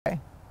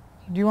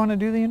Do you want to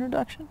do the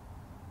introduction?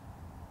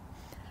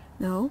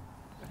 No.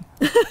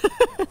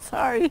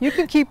 Sorry. You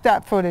can keep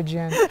that footage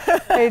in.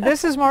 Hey,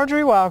 this is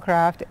Marjory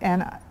Wildcraft,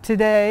 and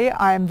today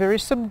I'm very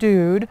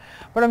subdued,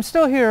 but I'm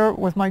still here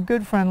with my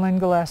good friend Lynn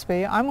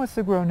Gillespie. I'm with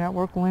the Grow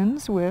Network.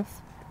 Lynn's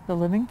with the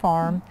Living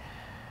Farm.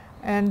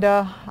 And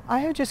I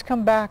had just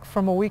come back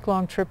from a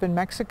week-long trip in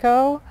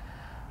Mexico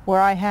where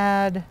I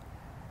had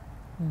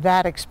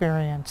that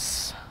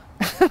experience.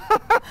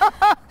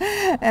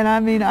 And I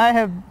mean,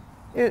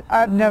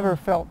 I've never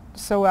felt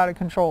so out of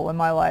control in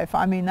my life.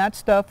 I mean, that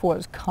stuff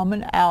was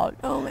coming out.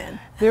 Oh man.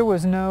 There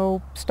was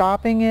no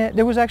stopping it.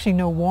 There was actually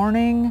no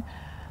warning.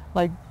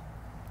 Like,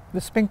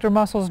 the sphincter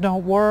muscles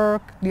don't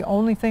work. The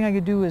only thing I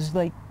could do is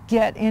like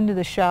get into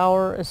the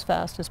shower as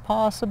fast as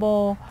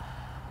possible.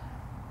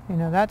 You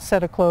know, that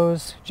set of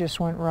clothes just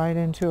went right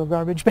into a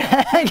garbage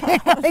bag.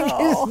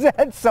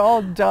 That's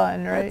all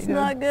done, right? That's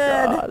not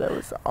good. God, that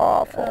was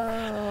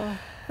awful.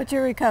 But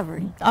you're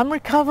recovering. I'm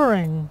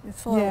recovering.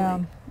 Slowly.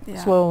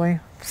 Yeah, slowly.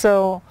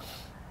 So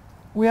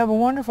we have a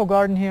wonderful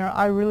garden here.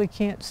 I really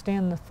can't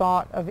stand the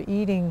thought of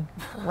eating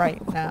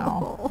right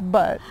now,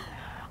 but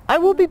I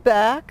will be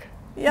back.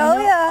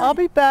 Yeah, I'll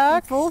be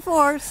back. Full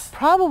force.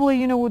 Probably,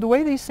 you know, with the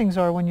way these things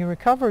are, when you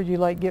recover, you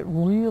like get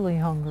really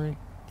hungry.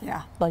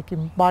 Yeah. Like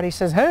your body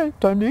says, hey,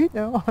 time to eat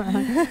now.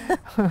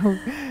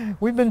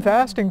 We've been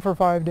fasting for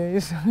 5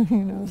 days. You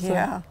know,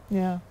 so,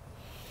 yeah.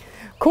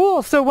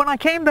 Cool. So when I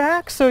came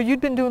back, so you'd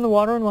been doing the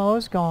watering while I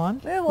was gone,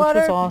 which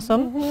was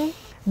awesome. Mm-hmm.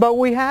 But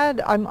we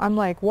had, I'm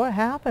like, what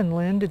happened,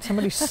 Lynn? Did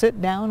somebody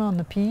sit down on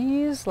the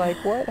peas? Like,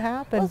 what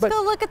happened? Let's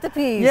go look at the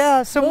peas.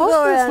 Yeah, so most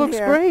of this looks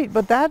great,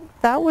 but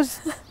that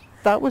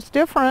was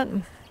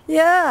different.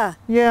 Yeah.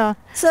 Yeah.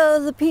 So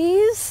the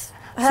peas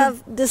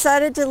have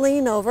decided to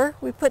lean over.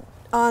 We put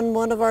on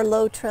one of our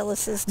low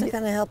trellises to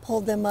kind of help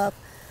hold them up.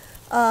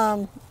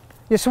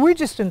 Yeah, so we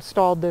just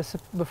installed this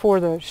before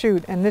the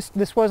shoot, and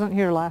this wasn't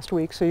here last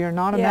week, so you're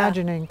not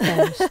imagining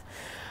things.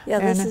 Yeah,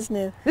 and this is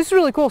new. This is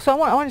really cool.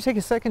 So I want to take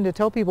a second to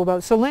tell people about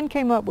it. So Lynn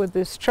came up with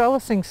this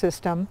trellising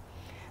system. And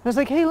I was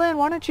like, hey Lynn,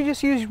 why don't you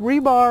just use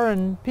rebar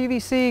and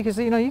PVC? Because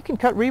you know you can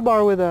cut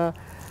rebar with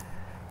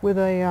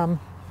a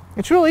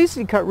it's real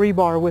easy to cut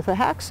rebar with a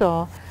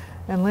hacksaw.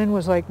 And Lynn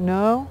was like,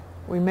 no,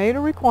 we made a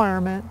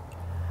requirement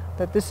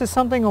that this is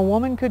something a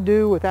woman could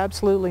do with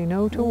absolutely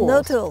no tools.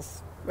 No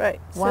tools,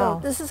 right. Wow.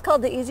 So this is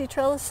called the Easy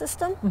Trellis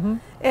System. Mm-hmm.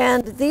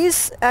 And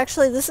these,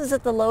 actually, this is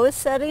at the lowest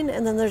setting,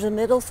 and then there's a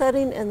middle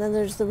setting, and then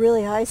there's the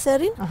really high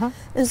setting.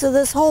 And so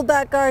this whole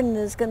back garden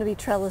is going to be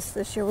trellis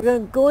this year. We're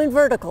going to go in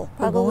vertical,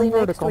 probably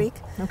next week.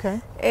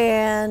 Okay.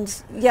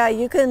 And yeah,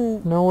 you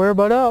can... Nowhere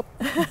but up.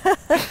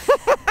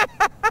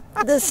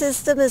 The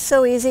system is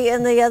so easy,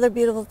 and the other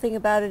beautiful thing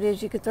about it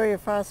is you could throw your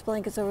frost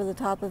blankets over the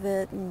top of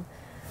it, and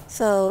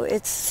so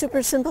it's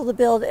super simple to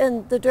build,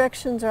 and the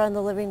directions are on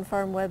the Living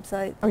Farm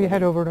website. Oh, you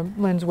head over to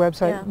Lynn's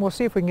website. Yeah. We'll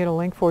see if we can get a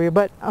link for you.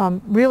 But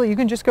really, you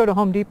can just go to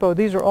Home Depot.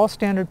 These are all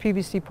standard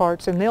PVC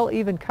parts, and they'll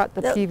even cut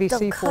the PVC for you.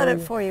 They'll cut it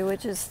for you,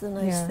 which is the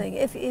nice thing.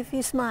 If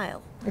you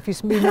smile. If you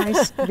be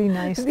nice, be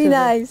nice. Be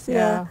nice,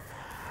 yeah.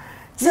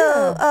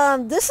 So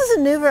this is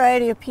a new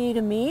variety of pea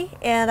to me,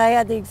 and I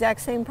had the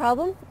exact same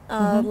problem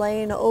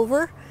laying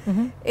over.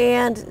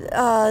 And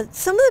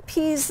some of the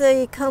peas,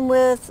 they come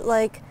with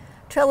like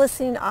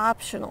trellising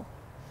optional,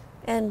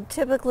 and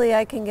typically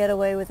I can get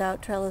away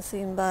without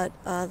trellising, but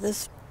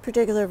this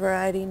particular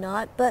variety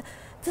not. But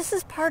this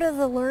is part of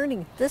the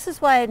learning. This is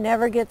why it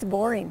never gets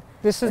boring.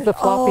 This is the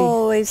floppy.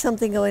 Always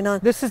something going on.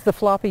 This is the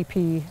floppy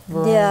pea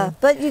variety. Yeah,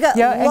 but you got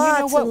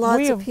lots and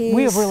lots of peas.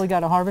 We have really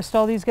got to harvest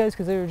all these guys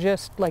because they're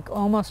just like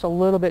almost a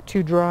little bit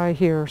too dry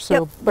here.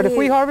 So, but if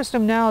we harvest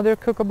them now, they're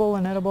cookable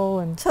and edible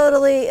and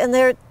totally. And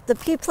the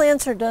pea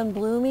plants are done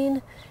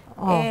blooming.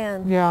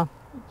 And yeah,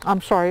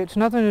 I'm sorry, it's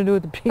nothing to do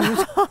with the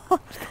peas.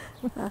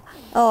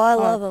 Oh, I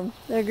love them.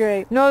 They're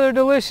great. No, they're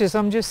delicious.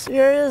 You're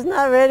just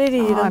not ready to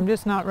eat them. I'm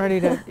just not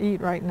ready to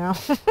eat right now.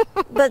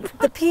 But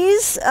the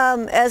peas,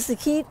 as the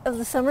heat of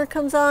the summer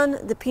comes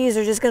on, the peas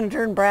are just going to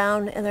turn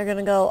brown, and they're going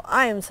to go,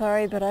 I am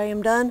sorry, but I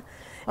am done.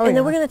 And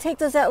then we're going to take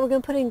those out. We're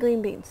going to put in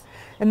green beans.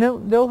 And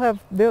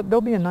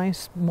they'll be a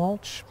nice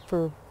mulch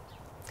for...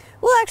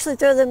 We'll actually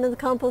throw them in the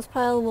compost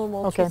pile, and we'll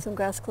mulch with some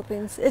grass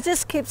clippings. It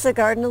just keeps the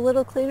garden a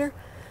little cleaner.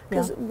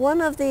 Because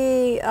one of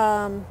the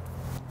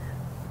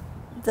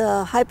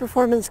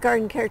high-performance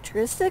garden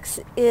characteristics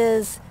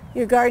is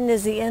your garden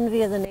is the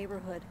envy of the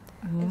neighborhood.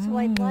 And so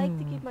I'd like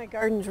to keep my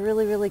gardens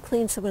really, really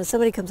clean, so when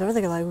somebody comes over,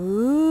 they're like,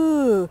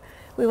 ooh,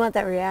 we want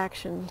that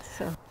reaction.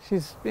 So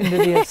she's into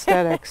the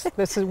aesthetics.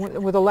 This is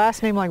with a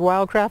last name like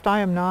Wildcraft. I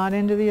am not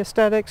into the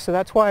aesthetics, so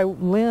that's why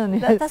Lynn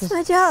that's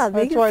my job.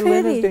 That's why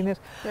Lynn is doing this.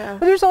 Yeah.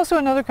 But there's also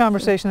another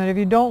conversation that if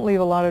you don't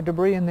leave a lot of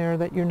debris in there,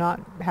 that you're not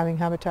having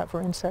habitat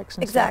for insects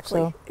and stuff.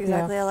 So,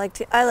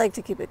 exactly. I like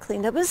to keep it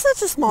cleaned up. It's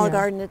such a small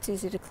garden; it's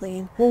easy to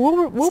clean.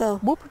 Well,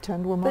 we'll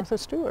pretend we're Martha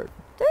Stewart.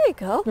 There you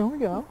go. There we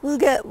go. We'll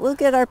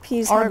get our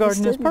peas Our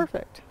harvested. garden is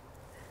perfect.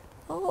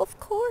 Oh, of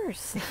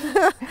course.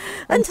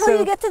 Until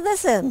you get to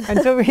this end.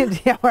 Until we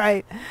get, yeah,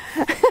 right.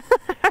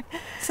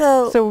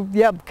 So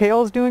yeah,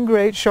 kale's doing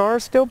great.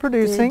 Char's still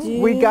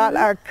producing. We got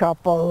a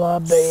couple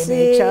of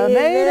baby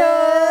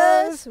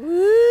tomatoes.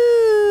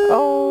 Woo!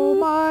 Oh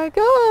my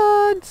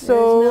God,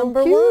 so there's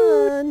number cute.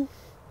 1.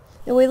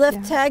 And we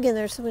left tag in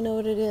there so we know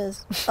what it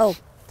is. Oh,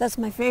 that's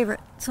my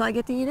favorite. So I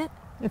get to eat it?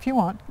 If you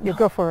want, you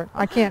go for it.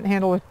 I can't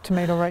handle a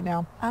tomato right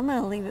now. I'm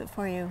going to leave it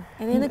for you.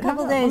 And in a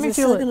couple Let days, me it's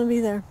feel still it. going to be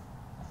there.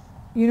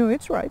 You know,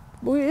 it's ripe.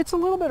 It's a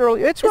little bit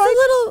early. It's A ripe.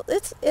 little,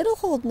 it'll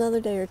hold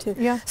another day or 2.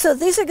 Yeah. So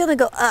these are going to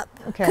go up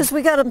because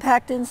we got them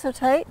packed in so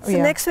tight. So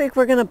next week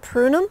we're going to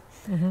prune them.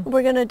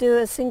 We're going to do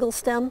a single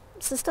stem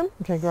system.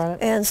 Okay, got it.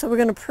 And so we're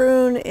going to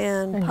prune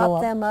and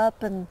pop them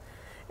up, and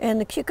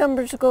the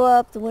cucumbers go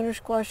up, the winter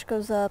squash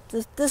goes up.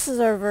 This is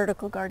our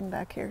vertical garden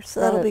back here, so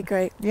that'll be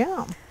great.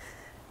 Yeah.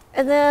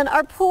 And then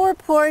our poor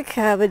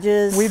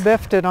cabbages. We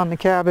biffed it on the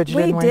cabbage,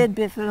 didn't we? We did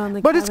biff it on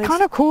the but cabbage. it's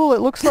kind of cool.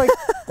 It looks like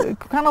it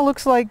kind of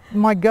looks like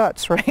my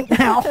guts right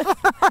now.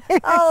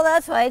 Oh,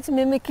 that's why it's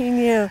mimicking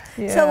you.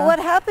 Yeah. So what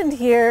happened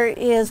here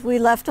is we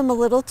left them a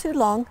little too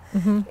long,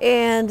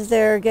 and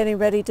they're getting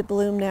ready to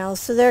bloom now.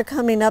 So they're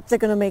coming up. They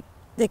could make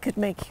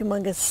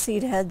humongous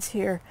seed heads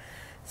here.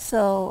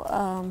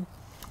 So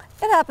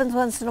it happens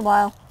once in a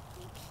while.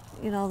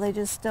 You know, they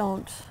just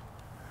don't.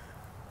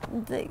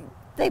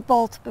 They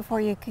bolt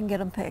before you can get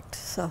them picked.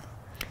 So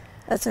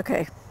that's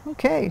okay.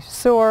 Okay.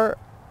 So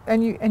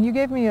you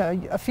gave me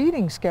a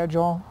feeding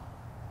schedule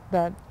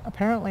that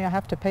apparently I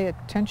have to pay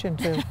attention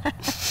to.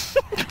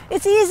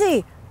 It's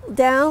easy.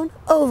 Down,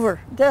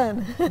 over,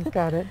 done.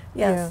 Got it.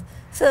 Yes. Yeah.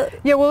 So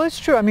yeah, well, it's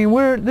true. I mean,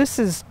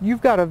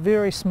 you've got a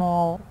very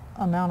small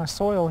amount of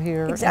soil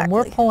here, and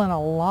we're pulling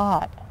a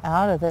lot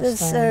out of this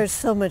thing. There's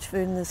so much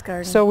food in this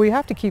garden. So we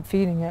have to keep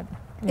feeding it.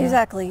 Yeah.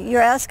 Exactly.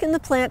 You're asking the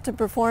plant to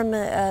perform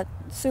at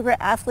super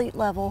athlete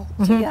level,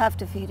 so you have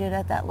to feed it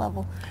at that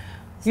level.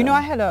 So. You know,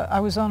 I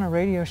was on a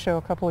radio show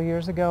a couple of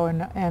years ago,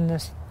 and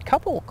this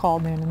couple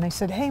called in and they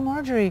said, "Hey,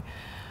 Marjorie,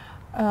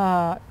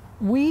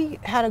 we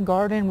had a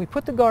garden. We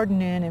put the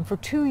garden in, and for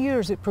 2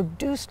 years it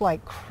produced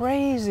like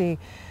crazy."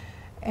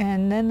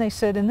 And then they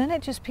said, and then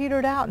it just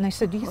petered out. And they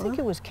said, "Do you think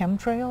it was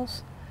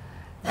chemtrails?"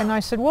 And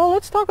I said, "Well,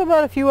 let's talk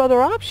about a few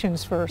other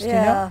options first." You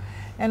know.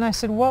 And I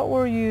said, "What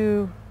were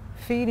you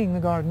feeding the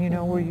garden? You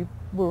know, were you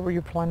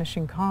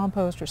replenishing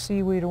compost or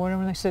seaweed or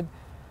whatever?" And they said,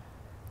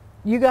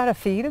 "You got to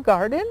feed a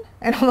garden?"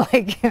 And I'm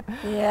like,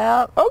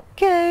 "Yeah,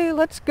 okay,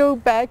 let's go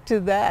back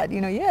to that.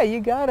 You know, yeah, you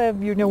got to.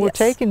 You know, we're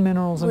taking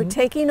minerals. We're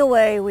taking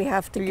away. We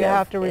have to give. You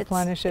have to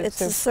replenish it. It's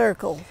a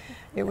circle."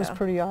 It was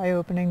pretty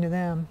eye-opening to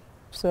them.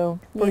 So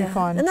pretty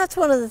fun. And that's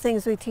one of the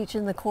things we teach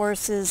in the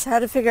course is how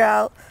to figure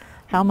out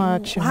how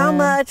much,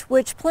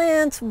 which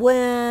plants,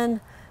 when.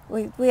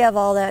 We have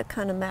all that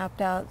kind of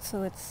mapped out,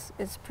 so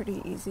it's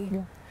pretty easy.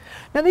 Yeah.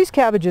 Now these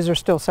cabbages are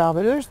still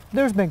salvage.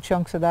 There's big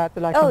chunks of that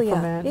I can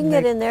ferment. You can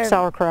get in there.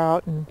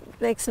 Sauerkraut and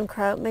make some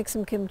kraut, make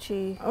some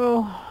kimchi.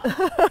 Oh.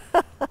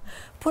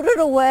 Put it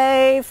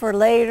away for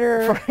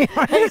later.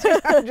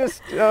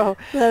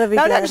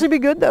 That'd actually be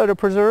good though to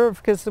preserve,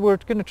 because we're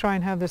going to try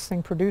and have this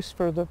thing produced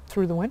through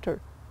the winter.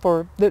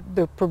 For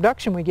the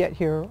production we get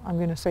here, I'm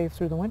going to save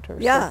through the winter.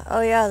 Yeah. So.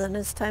 Oh yeah. Then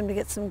it's time to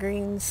get some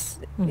greens.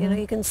 You know,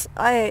 you can.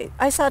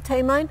 I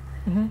saute mine,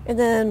 and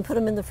then put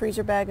them in the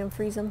freezer bag and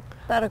freeze them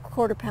about a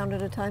quarter pound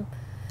at a time.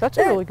 That's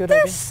a really good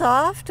idea. They're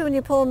soft when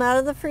you pull them out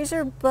of the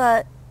freezer,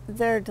 but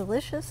they're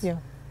delicious. Yeah.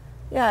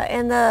 Yeah,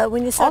 and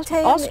when you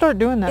saute I'll start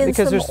doing that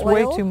because there's oil,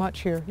 way too much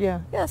here.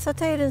 Yeah. Yeah,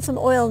 saute it in some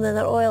oil, and then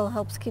that oil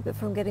helps keep it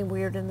from getting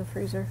weird in the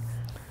freezer.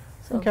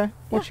 So, okay.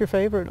 What's your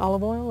favorite?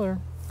 Olive oil or?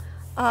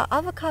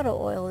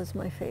 Avocado oil is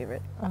my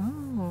favorite.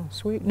 Oh,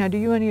 sweet. Now, do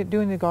you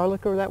do any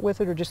garlic or that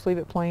with it, or just leave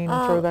it plain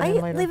and throw that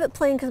in later? I leave it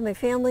plain because my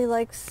family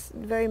likes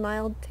very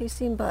mild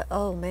tasting, but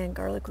oh man,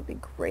 garlic would be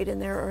great in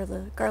there, or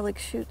the garlic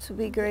shoots would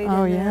be great in there.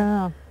 Oh,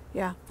 yeah.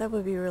 Yeah, that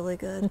would be really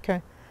good.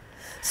 Okay.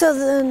 So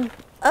then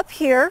up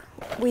here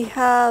we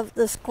have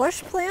the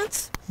squash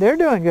plants. They're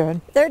doing good.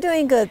 They're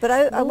doing good, but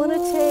I want to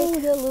take...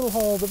 We got a little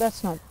hole, but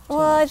that's not Well,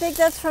 I think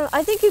that's from...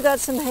 I think you got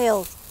some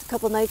hail a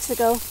couple nights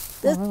ago.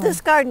 This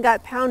garden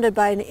got pounded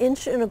by 1.25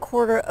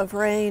 inches of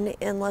rain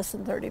in less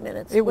than 30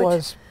 minutes. It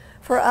was.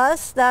 For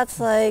us, that's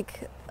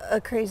like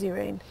a crazy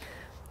rain.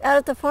 Out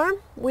at the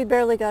farm, we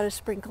barely got a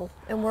sprinkle,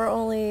 and we're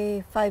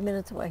only 5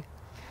 minutes away.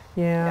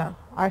 Yeah,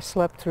 I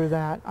slept through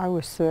that. I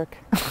was sick.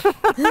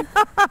 I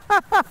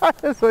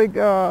was like,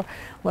 let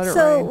it rain.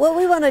 So what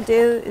we want to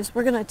do is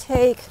we'll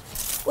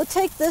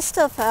take this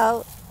stuff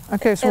out.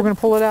 Okay, so we're going to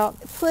pull it out.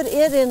 Put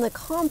it in the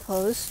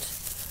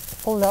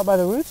compost. Pull it out by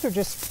the roots, or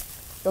just...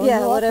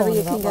 whatever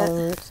you can get.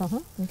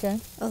 Okay.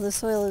 Oh, the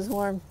soil is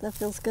warm. That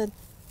feels good.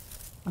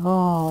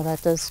 Oh,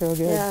 that does feel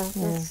good. Yeah,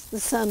 that's the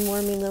sun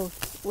warming the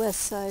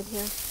west side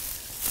here.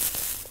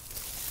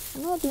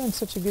 I'm not doing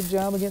such a good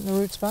job of getting the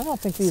roots, but I don't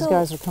think these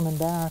guys are coming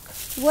back.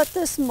 What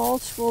this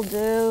mulch will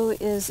do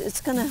is it's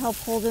going to help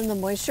hold in the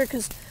moisture,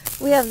 because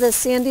we have this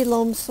sandy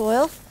loam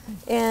soil,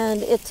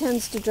 and it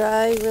tends to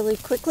dry really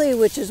quickly,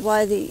 which is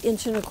why the 1.25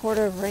 inches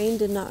of rain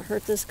did not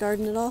hurt this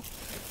garden at all.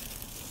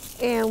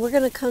 And we're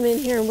going to come in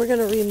here and we're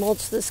going to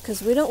remulch this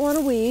because we don't want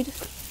to weed,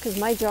 because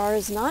my jar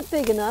is not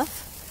big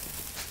enough.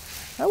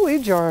 That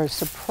weed jar is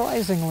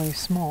surprisingly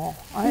small.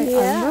 I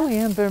really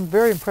am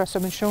very impressed.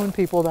 I've been showing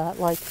people that,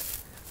 like,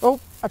 oh,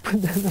 I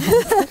put that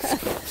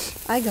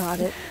in. I got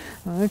it.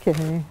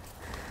 Okay.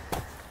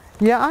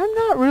 Yeah, I'm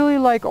not really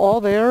like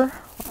all there.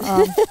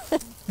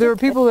 There are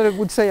people that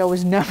would say I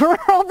was never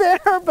all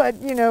there,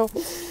 but you know,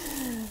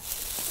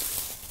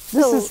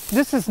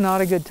 this is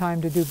not a good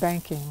time to do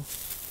banking.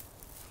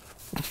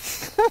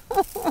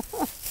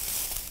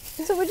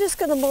 So we're just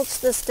going to mulch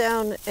this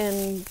down,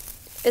 and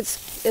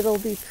it'll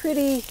be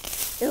pretty,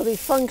 it'll be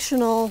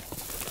functional,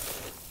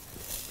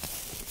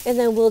 and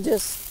then we'll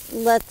just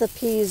let the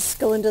peas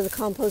go into the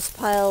compost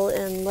pile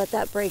and let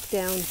that break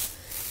down.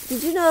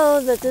 Did you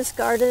know that this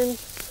garden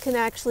can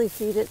actually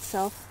feed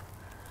itself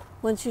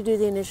once you do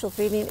the initial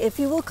feeding, if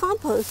you will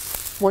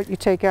compost? What you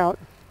take out?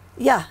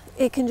 Yeah,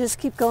 it can just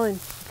keep going.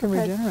 It can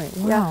regenerate.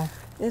 Wow. Yeah,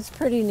 it's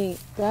pretty neat.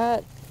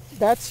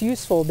 That's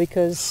useful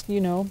because,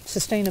 you know,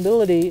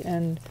 sustainability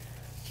and,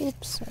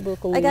 oops, I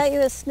broke a leaf. I got you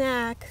a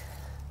snack.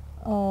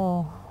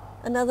 Oh.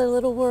 Another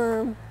little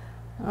worm.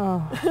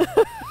 Oh.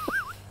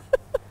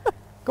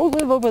 Go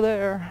live over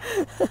there.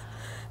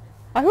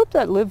 I hope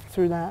that lived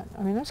through that.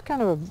 I mean, that's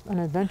kind of an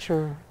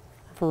adventure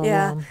for a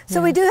worm.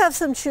 So we do have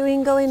some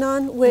chewing going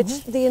on,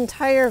 which the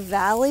entire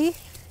valley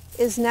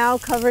is now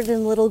covered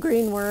in little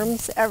green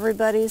worms.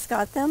 Everybody's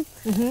got them.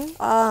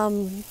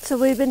 So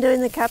we've been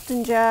doing the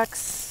Captain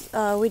Jack's.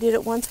 We did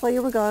it once while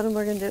you were gone, and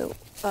we're going to do it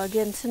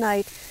again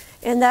tonight.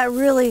 And that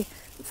really,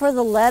 for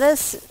the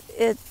lettuce,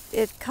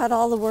 it cut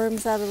all the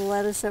worms out of the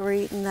lettuce that were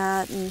eating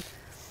that. And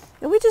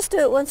we just do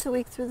it once a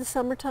week through the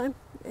summertime,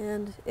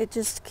 and it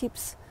just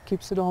keeps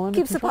it all under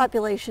keeps the control.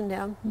 population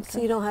down, so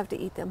you don't have to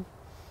eat them.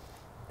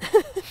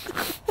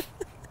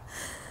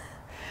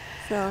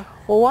 So.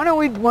 Well, why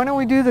don't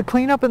we do the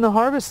cleanup and the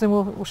harvest, and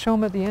we'll show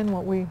them at the end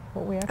what we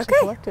actually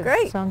collected.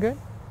 Great. Sound good?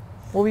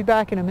 We'll be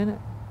back in a minute.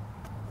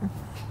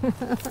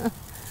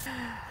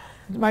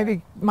 might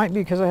be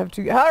because I have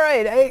to. All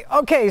right. Hey,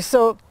 okay.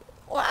 So,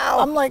 wow.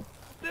 I'm like,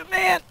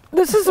 man,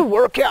 this is a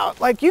workout.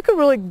 Like, you could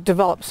really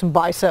develop some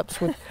biceps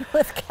with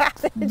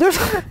cabbage.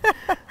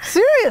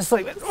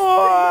 Seriously.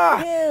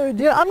 Oh, Huge.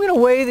 yeah, I'm gonna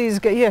weigh these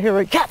guys. Yeah, here,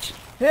 right. Catch.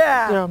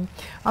 Yeah.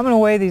 I'm going to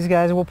weigh these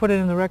guys and we'll put it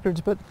in the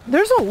records, but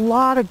there's a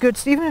lot of good,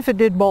 even if it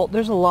did bolt,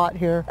 there's a lot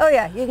here. Oh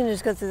yeah, you can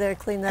just go through there,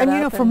 clean that up. And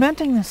you know,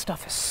 fermenting this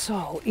stuff is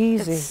so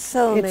easy. It's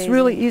so amazing. It's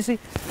really easy.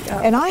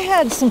 Yeah. And I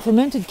had some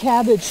fermented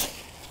cabbage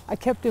I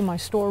kept in my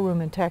storeroom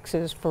in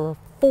Texas for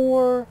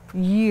 4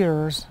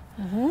 years.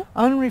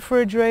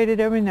 Unrefrigerated,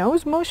 everything. It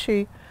was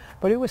mushy,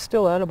 but it was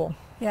still edible.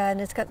 Yeah,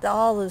 and it's got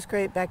all those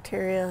great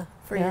bacteria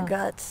for your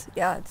guts.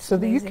 Yeah, it's so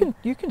amazing.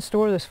 you can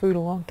store this food a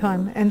long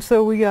time. And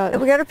so we got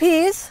our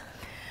peas.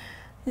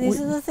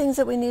 These are the things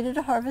that we needed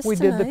to harvest We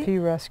tonight. did the pea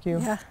rescue.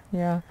 Yeah.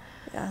 Yeah.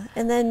 Yeah.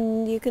 And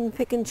then you can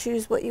pick and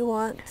choose what you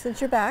want since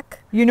you're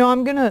back. You know,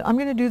 I'm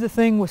gonna do the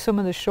thing with some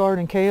of the chard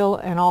and kale,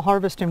 and I'll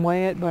harvest and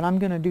weigh it. But I'm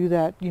gonna do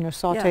that. You know,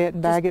 saute it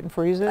and bag it and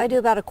freeze it. I do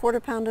about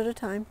 1/4 pound at a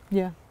time.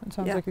 Yeah, that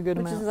sounds like a good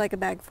amount. Which is like a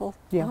bag full.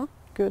 Yeah.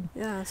 Good.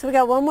 Yeah. So we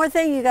got one more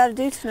thing you got to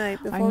do tonight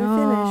before we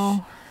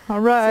finish.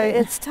 All right. So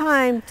it's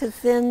time to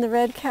thin the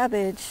red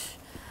cabbage.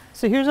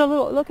 So here's our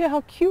little, look at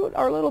how cute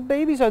our little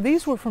babies are.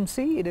 These were from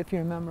seed, if you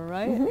remember,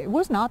 right? It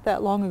was not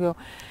that long ago.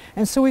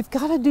 And so we've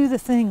got to do the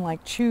thing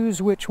like choose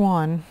which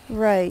one.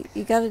 Right.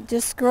 You got to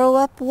just grow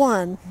up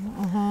one.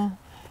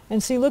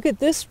 And see, look at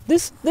this.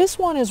 This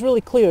one is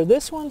really clear.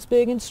 This one's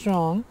big and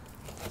strong.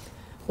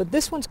 But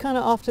this one's kind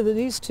of off to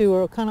these two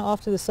are kind of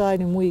off to the side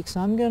and weak.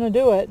 So I'm going to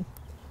do it.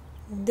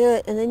 Do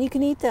it, and then you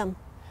can eat them.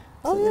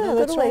 Oh yeah,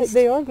 that's right.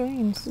 They are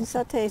greens. And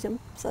saute them.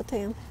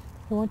 Saute them.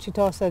 Why don't you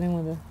toss that in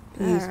with the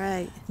peas? All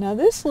right. Now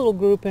this little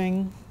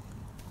grouping,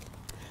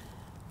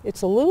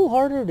 it's a little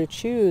harder to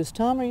choose.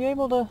 Tom, are you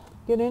able to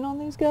get in on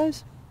these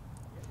guys?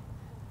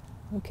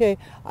 Okay,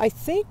 I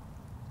think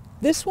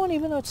this one,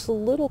 even though it's a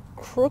little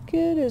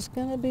crooked, is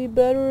going to be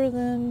better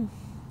than,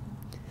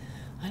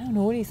 I don't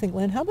know, what do you think,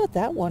 Lynn? How about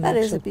that one? That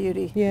is a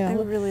beauty. Yeah. I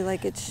really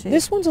like its shape.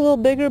 This one's a little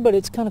bigger, but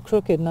it's kind of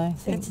crooked, and I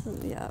think.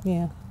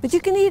 Yeah. But you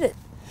can eat it.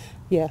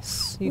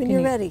 Yes, you when can you're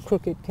eat ready.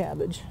 Crooked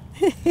cabbage.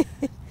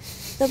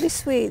 They'll be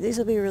sweet. These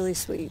will be really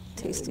sweet,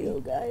 tasty. There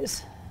you go,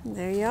 guys.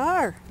 There you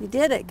are. You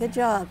did it. Good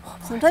job.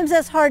 Sometimes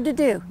that's hard to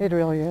do. It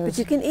really is. But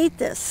you can eat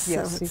this.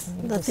 Yes, So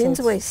nothing's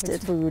wasted.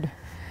 It's food.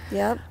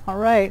 Yep. All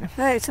right.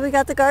 All right. So we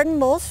got the garden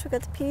mulch. We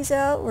got the peas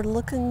out. We're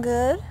looking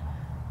good.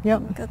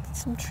 Yep. We got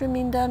some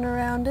trimming done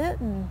around it,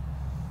 and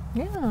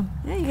yeah.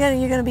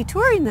 You're gonna be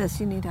touring this.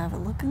 You need to have it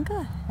looking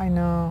good. I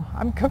know.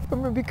 I'm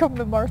gonna become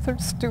the Martha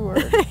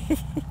Stewart.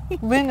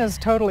 Lynn is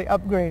totally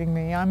upgrading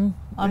me. I'm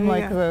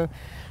like the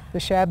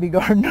shabby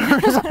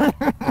gardener.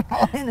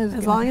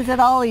 As long as it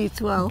all eats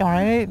well. All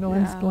right.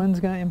 Lynn's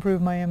gonna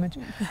improve my image.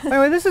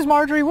 Anyway, this is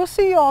Marjorie. We'll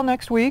see you all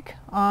next week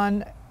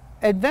on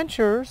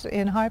adventures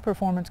in high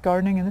performance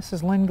gardening, and this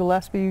is Lynn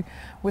Gillespie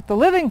with the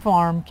Living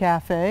Farm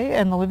Cafe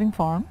and the Living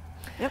Farm.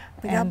 Yep,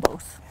 we got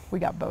both. We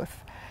got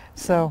both.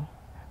 So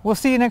we'll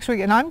see you next week,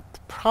 and I'm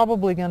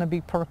probably going to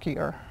be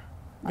perkier.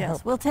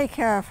 Yes, we'll take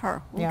care of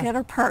her. We'll get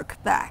her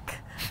perk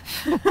back.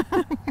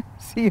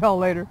 See y'all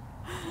later.